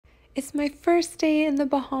It's my first day in the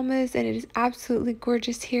Bahamas and it is absolutely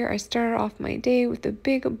gorgeous here. I started off my day with a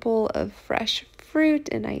big bowl of fresh fruit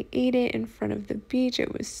and I ate it in front of the beach.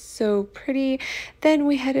 It was so pretty. Then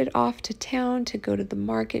we headed off to town to go to the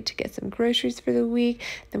market to get some groceries for the week.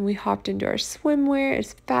 Then we hopped into our swimwear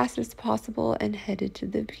as fast as possible and headed to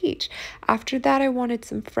the beach. After that, I wanted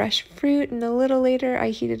some fresh fruit, and a little later, I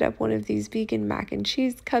heated up one of these vegan mac and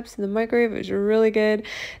cheese cups in the microwave. It was really good.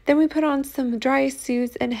 Then we put on some dry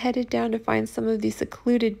suits and headed down to find some of these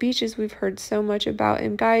secluded beaches we've heard so much about.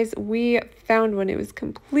 And guys, we found one. It was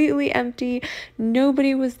completely empty.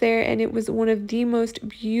 Nobody was there, and it was one of the most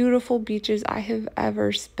beautiful beaches I have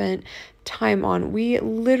ever spent time on. We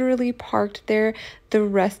literally parked there the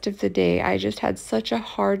rest of the day. I just had such a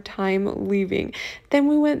hard time leaving. Then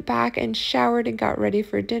we went back and showered and got ready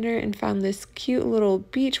for dinner and found this cute little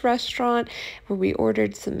beach restaurant where we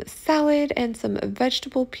ordered some salad and some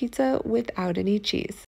vegetable pizza without any cheese.